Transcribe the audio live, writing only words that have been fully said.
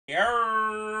What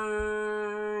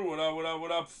up, what up,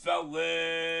 what up,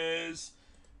 fellas?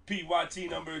 PYT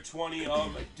number 20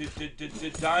 of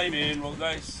Diamond. Roll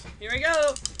dice. Here we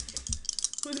go.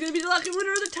 Who's going to be the lucky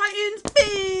winner of the Titans?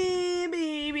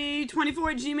 Baby.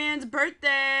 24 G-Man's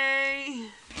birthday.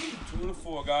 2 and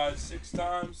 4, guys. 6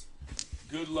 times.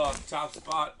 Good luck. Top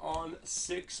spot on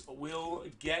 6 will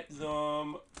get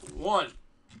them 1,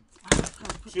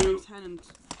 2, 10 and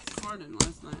Harden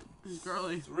last night. It was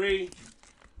girly. 3,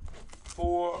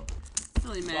 4,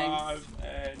 Silly 5,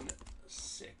 and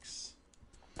 6.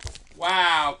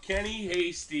 Wow, Kenny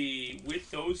Hasty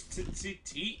with those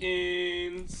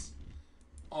Titans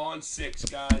on 6,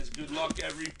 guys. Good luck,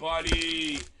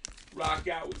 everybody. Rock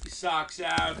out with your socks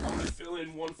out. I'm going to fill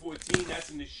in 114. That's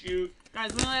in the shoot.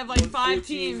 Guys, we only have like 5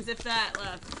 teams, if that,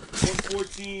 left.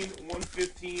 114,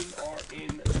 115 are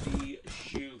in the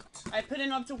shoot. I put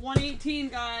in up to 118,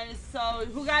 guys. So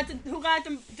who got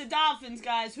the Dolphins,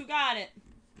 guys? Who got it?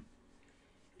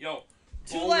 Yo,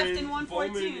 2 left in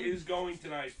 114. Bowman is going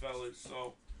tonight, fellas.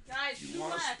 So guys, if 2 you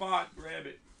want left. a spot, grab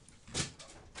it.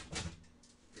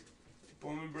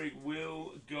 Bowman break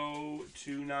will go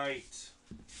tonight.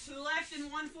 2 left in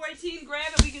 114.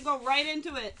 Grab it. We can go right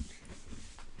into it.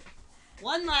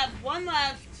 1 left. 1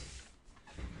 left.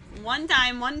 One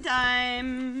time.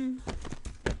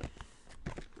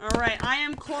 All right. I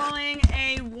am calling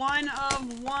a 1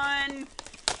 of 1.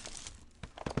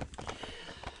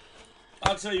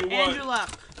 I'll tell you what. Andrew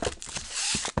Luck.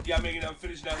 Yeah, I'm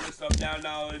finishing that list up now.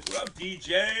 Knowledge. What up,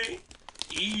 DJ?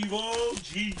 Evil,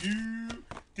 GU,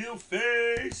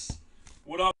 Dillface.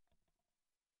 What up?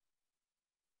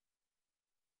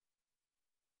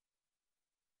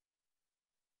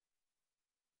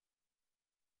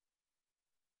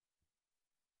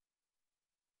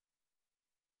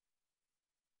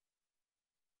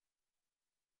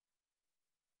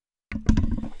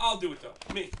 I'll do it though.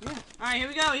 Me. Yeah. All right, here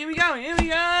we go.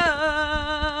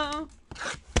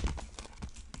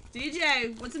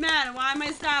 DJ, what's the matter? Why am I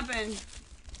stopping?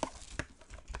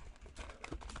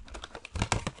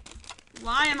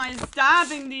 Why am I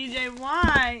stopping, DJ?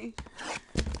 Why?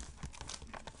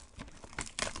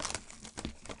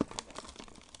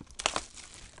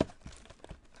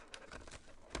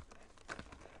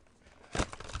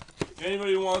 If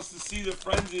anybody wants to see the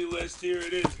frenzy list, here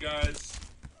it is, guys.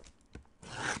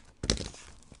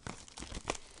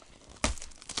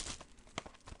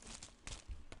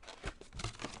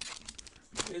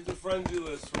 Here's the frenzy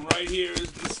list. From right here is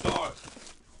the start.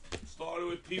 Started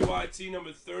with PYT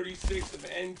number 36 of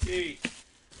NT.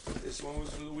 This one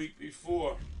was for the week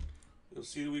before. You'll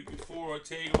see the week before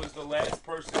Ortega was the last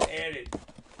person added.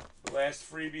 The last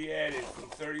freebie added. From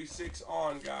 36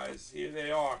 on, guys. Here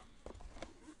they are.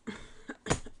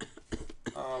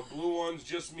 Blue ones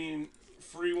just mean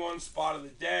free one, spot of the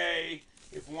day.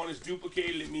 If one is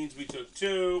duplicated, it means we took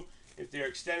 2. If they're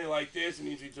extended like this, it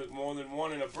means we took more than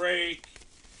 1 in a break.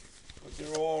 But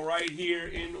they're all right here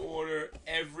in order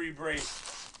every break.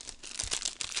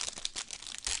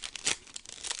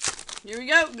 Here we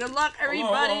go. Good luck,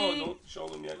 everybody. Hold on. Don't show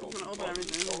them yet. I'm just gonna open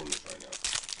everything. Show them this right now.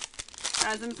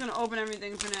 Guys, I'm just gonna open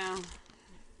everything for now.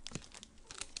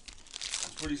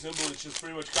 It's pretty simple. It's just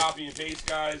pretty much copy and paste,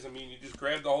 guys. I mean, you just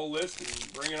grab the whole list and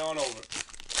you bring it on over.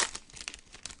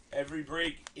 Every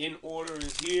break in order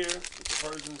is here with the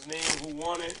person's name who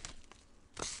won it.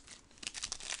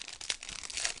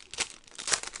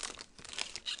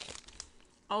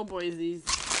 Oh, boysies.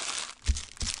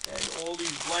 And all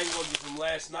these blank ones are from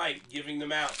last night, giving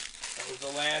them out. That was the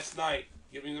last night,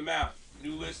 giving them out.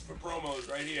 New list for promos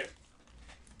right here.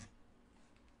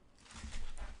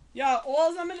 Yo,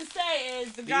 all I'm gonna say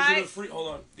is the guy. These are the free.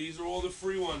 Hold on. These are all the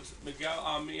free ones.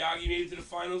 Miyagi made it to the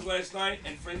finals last night,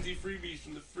 and Frenzy freebies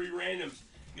from the free randoms.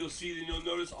 You'll see that you'll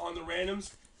notice on the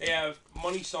randoms they have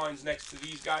money signs next to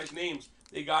these guys' names.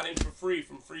 They got in for free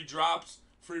from free drops,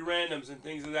 free randoms, and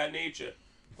things of that nature.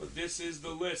 But this is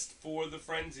the list for the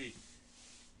Frenzy.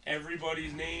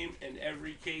 Everybody's name and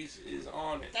every case is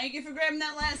on it. Thank you for grabbing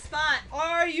that last spot.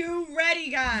 Are you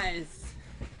ready, guys?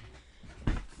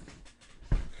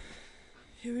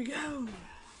 Here we go.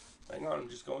 Hang on, I'm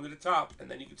just going to the top, and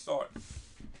then you can start.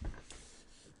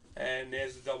 And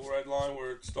there's the double red line where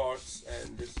it starts,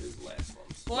 and this is the last one.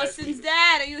 Boston's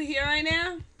dad, are you here right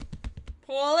now?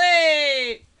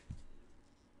 Paulie!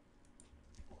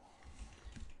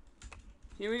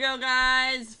 Here we go,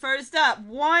 guys. First up,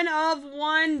 1 of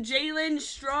 1, Jalen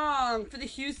Strong for the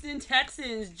Houston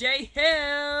Texans. J.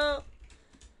 Hill.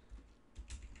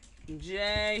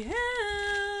 J.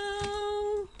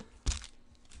 Hill.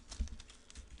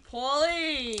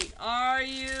 Paulie, are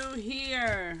you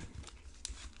here?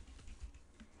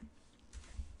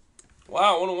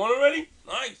 Wow, 101 already?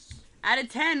 Nice. Out of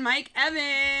 10, Mike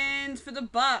Evans for the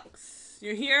Bucks.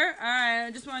 You're here? Alright,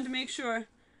 I just wanted to make sure.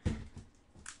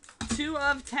 2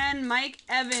 of 10, Mike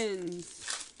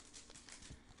Evans.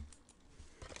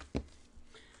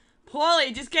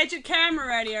 Paulie, just get your camera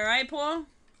ready, alright, Paul?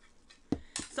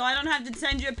 So I don't have to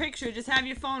send you a picture. Just have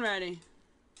your phone ready.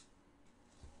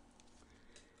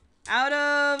 Out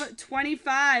of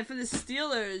 25 for the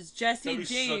Steelers, Jesse That'd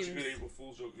be James. such a good April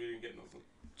Fool's joke if you didn't get nothing.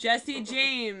 Jesse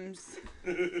James.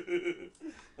 That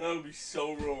would be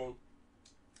so wrong.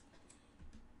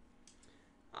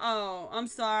 Oh, I'm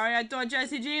sorry. I thought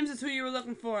Jesse James is who you were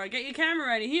looking for. Get your camera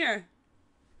ready. Here.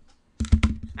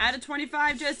 Out of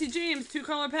 25, Jesse James.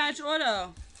 2-color patch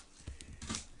auto.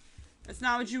 That's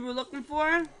not what you were looking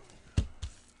for?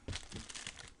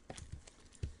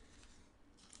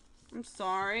 I'm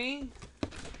sorry.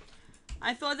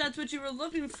 I thought that's what you were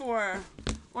looking for.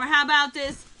 Or how about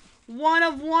this 1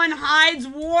 of 1 Hides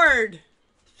Ward?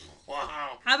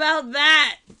 Wow. How about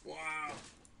that? Wow.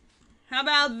 How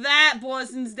about that,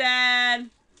 Boston's dad?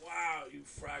 Wow, you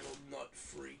Fraggle nut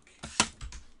freak.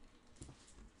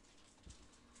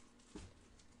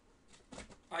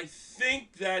 I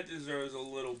think that deserves a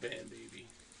little band, baby.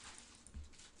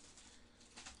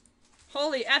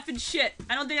 Holy effing shit.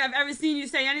 I don't think I've ever seen you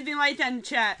say anything like that in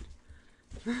chat.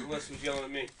 Unless he was yelling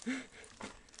at me.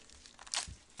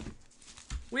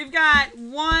 We've got 2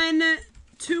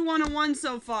 1-on-1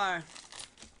 so far.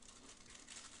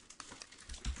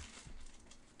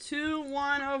 2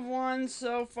 1-of-1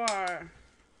 so far.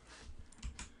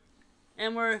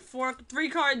 And we're 3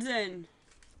 cards in.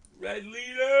 Red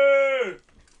leader!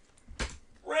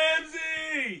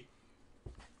 Ramsey!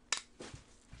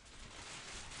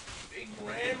 Big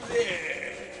Ramsey!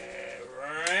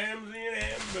 Ramsey and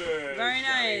Amber. Very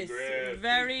nice. Griff.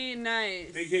 Very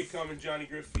nice. Big hit coming, Johnny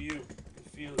Griff, for you.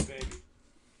 Feel it, baby.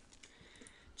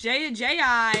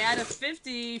 J.I. out of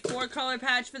 50. 4-color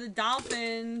patch for the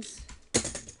Dolphins.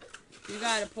 You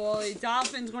got it, Paulie.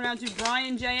 Dolphins going out to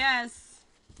Brian J.S.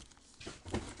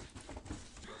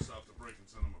 Stop the break and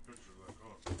send him a picture of that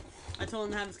car. I told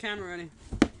him to have his camera ready.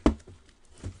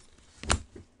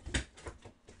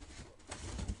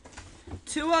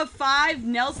 Two of 5,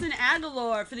 Nelson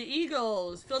Aguilar for the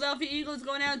Eagles. Philadelphia Eagles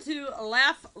going out to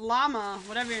Laf Lama,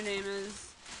 whatever your name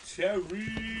is.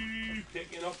 Terry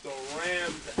picking up the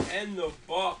Rams and the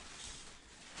Bucks.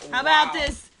 How about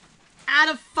this? Out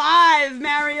of 5,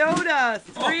 Mariota.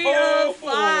 3 of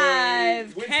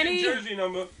 5. Winston Kenny, jersey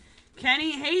number.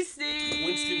 Kenny Hasty.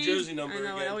 Winston jersey number I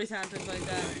know, again. it always happens like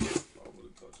that.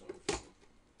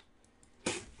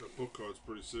 That book card's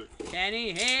pretty sick.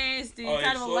 Kenny Hasty. Oh, It's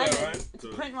out of you saw 11. that, right? It's a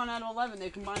print run out of 11. They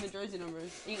combine the jersey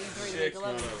numbers. 8 and 3 to make Six.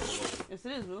 11. Not out of 11. Yes,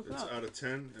 it is. Look it It's up. out of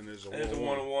 10, and there's a And it's a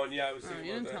 1 1-on-1. Yeah, I was Oh, thinking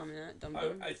you about didn't that. tell me that, dumb.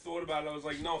 I thought about it. I was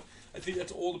like, no. I think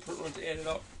that's all the print runs added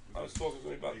up. I was talking to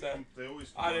me about that. They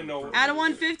always I didn't know. Out of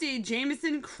 150,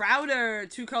 Jamison Crowder,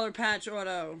 2-color patch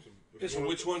auto. So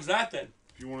which one's that then?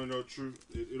 If you want to know truth,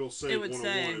 it'll say It would 101.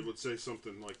 say. It would say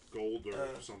something like gold or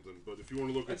something. But if you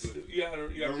want to look at That's, the, you gotta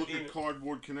look redeem at it.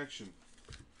 cardboard connection,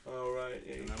 All right.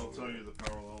 Yeah, and you that'll told tell me. you the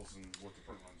parallels and what the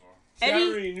print runs are. Eddie-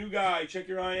 Saturday, new guy. Check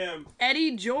your IM.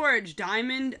 Eddie George,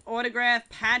 diamond autograph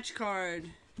patch card.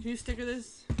 Can you sticker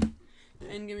this?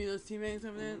 And give me those teammates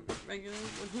over there? Regular?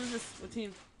 Who's this? What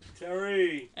team?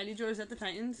 Terry. Eddie George, is that the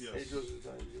Titans? Yes. Hey, those are the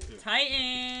times, yeah.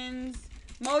 Titans.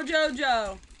 Mojo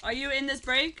Joe, are you in this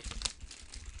break?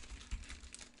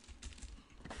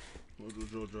 Mojo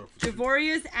Jojo for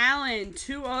Javorius Allen,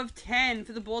 2 of 10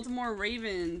 for the Baltimore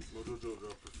Ravens. Mojo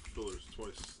Jojo for fillers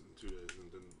twice in 2 days,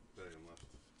 and then they left.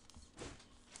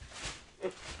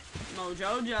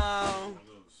 Mojo Joe. One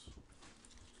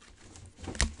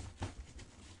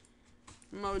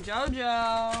of those. Mojo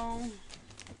Joe.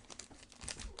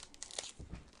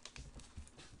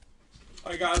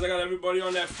 All right, guys. I got everybody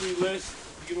on that free list.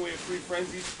 Giving away a free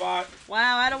frenzy spot.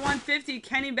 Wow, out of 150,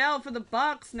 Kenny Bell for the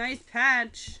Bucks. Nice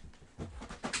patch.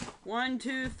 1,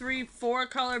 2, 3,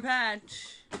 4-color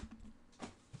patch.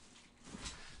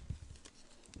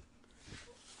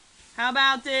 How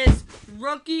about this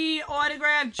rookie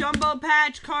autograph jumbo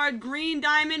patch card, green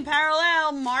diamond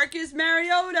parallel, Marcus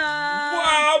Mariota?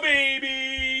 Wow,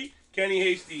 baby. Kenny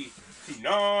Hasty.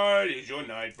 Tonight is your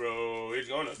night, bro. It's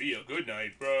gonna be a good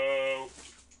night, bro.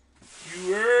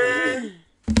 You heard?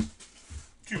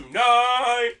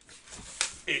 Tonight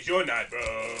is your night,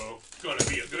 bro. It's gonna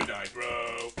be a good night,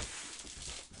 bro.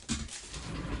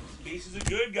 Cases are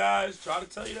good, guys. Tried to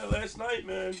tell you that last night,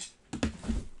 man.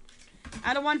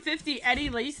 Out of 150, Eddie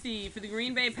Lacy for the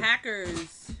Green Bay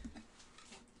Packers.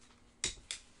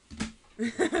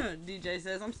 DJ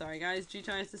says, I'm sorry, guys. G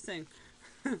tries to sing.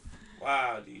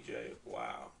 Wow, DJ.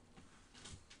 Wow.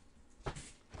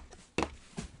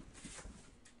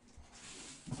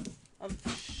 I'm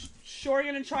sure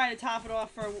gonna try to top it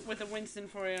off with a Winston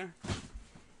for you.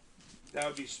 That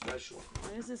would be special.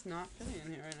 Why is this not fitting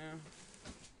in here right now?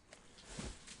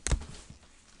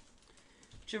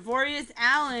 Javorius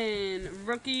Allen,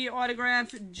 rookie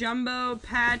autograph, jumbo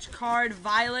patch card,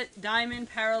 violet diamond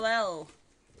parallel.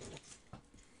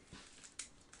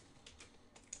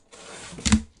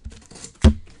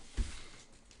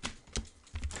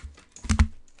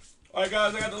 All right,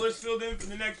 guys, I got the list filled in for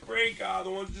the next break. The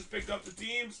ones who just picked up the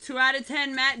teams. 2 out of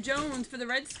 10, Matt Jones for the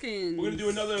Redskins. We're going to do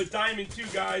another diamond too,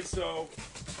 guys, so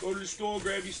go to the store,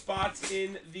 grab your spots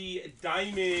in the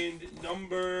diamond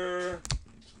number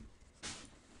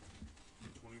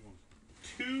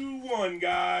 21,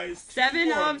 guys.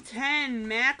 7 of 10,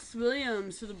 Max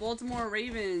Williams for the Baltimore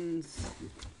Ravens.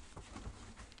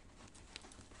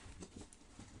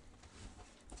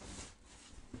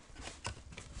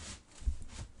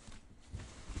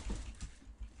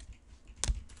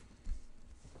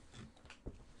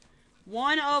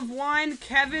 One of 1,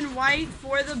 Kevin White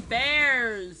for the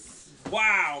Bears.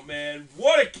 Wow, man.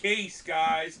 What a case,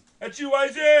 guys. That's you,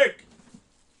 Isaac.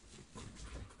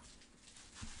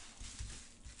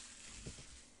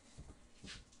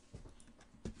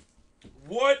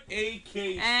 What a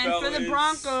case, and fellas. for the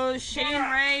Broncos, Shane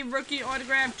Ray, rookie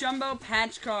autograph, jumbo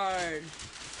patch card.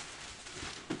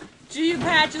 G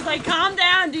Patch is like, calm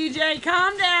down, DJ.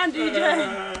 Calm down,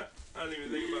 DJ. I didn't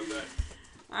even think about that.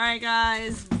 Alright,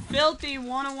 guys. Filthy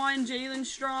 101, Jalen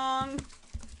Strong.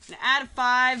 An out of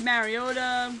 5,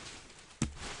 Mariota.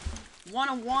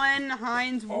 101,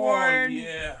 Hines Ward. Oh,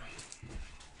 yeah.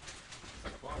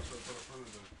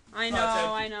 I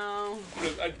know.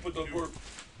 I put those.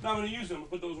 Not going to use them. I'll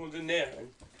put those ones in there.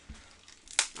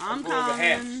 I'm I'll over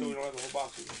half, coming. so we don't have the whole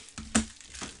box.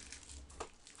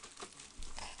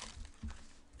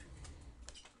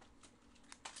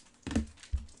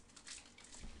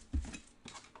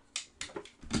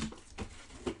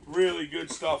 Really good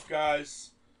stuff, guys.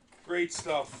 Great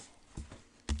stuff.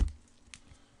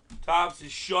 Topps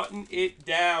is shutting it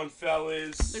down,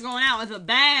 fellas. They're going out with a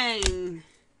bang.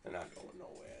 They're not going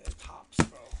nowhere. They're Topps,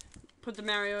 bro. Put the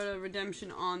Mariota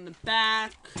redemption on the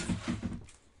back.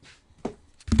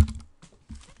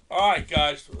 Alright,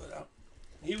 guys.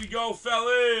 Here we go,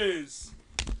 fellas.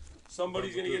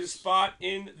 Somebody's going to get a spot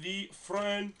in the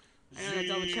front. I gotta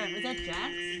double check. Was that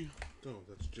Jax? No,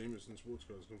 that's Jameson Sports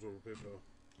Cards. Comes over PayPal.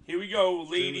 Here we go,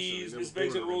 ladies. Miss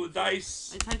Meg's going to roll the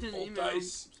dice. I typed in the email,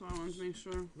 Dice. so I wanted to make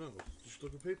sure. No, just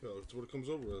look at PayPal. That's what it comes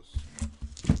over as.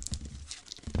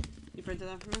 You printed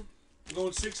that for me? We're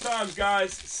going 6 times,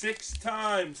 guys. 6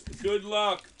 times. Good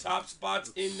luck. Top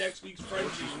spots in next week's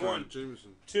Frenchies. 1,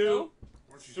 Jameson. 2,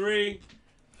 3,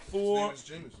 4, His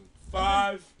name is Jameson.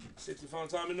 5, 6 and final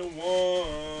time in the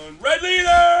 1. Red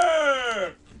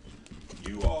leader!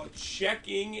 You are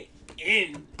checking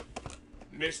in,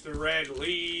 Mr. Red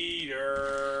Leader.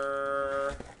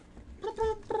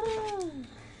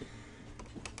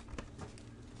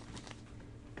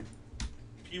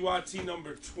 PYT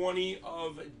number 20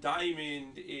 of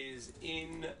Diamond is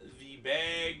in the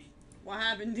bag. What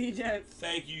happened, DJ?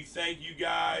 Thank you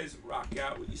guys. Rock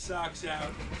out with your socks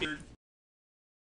out.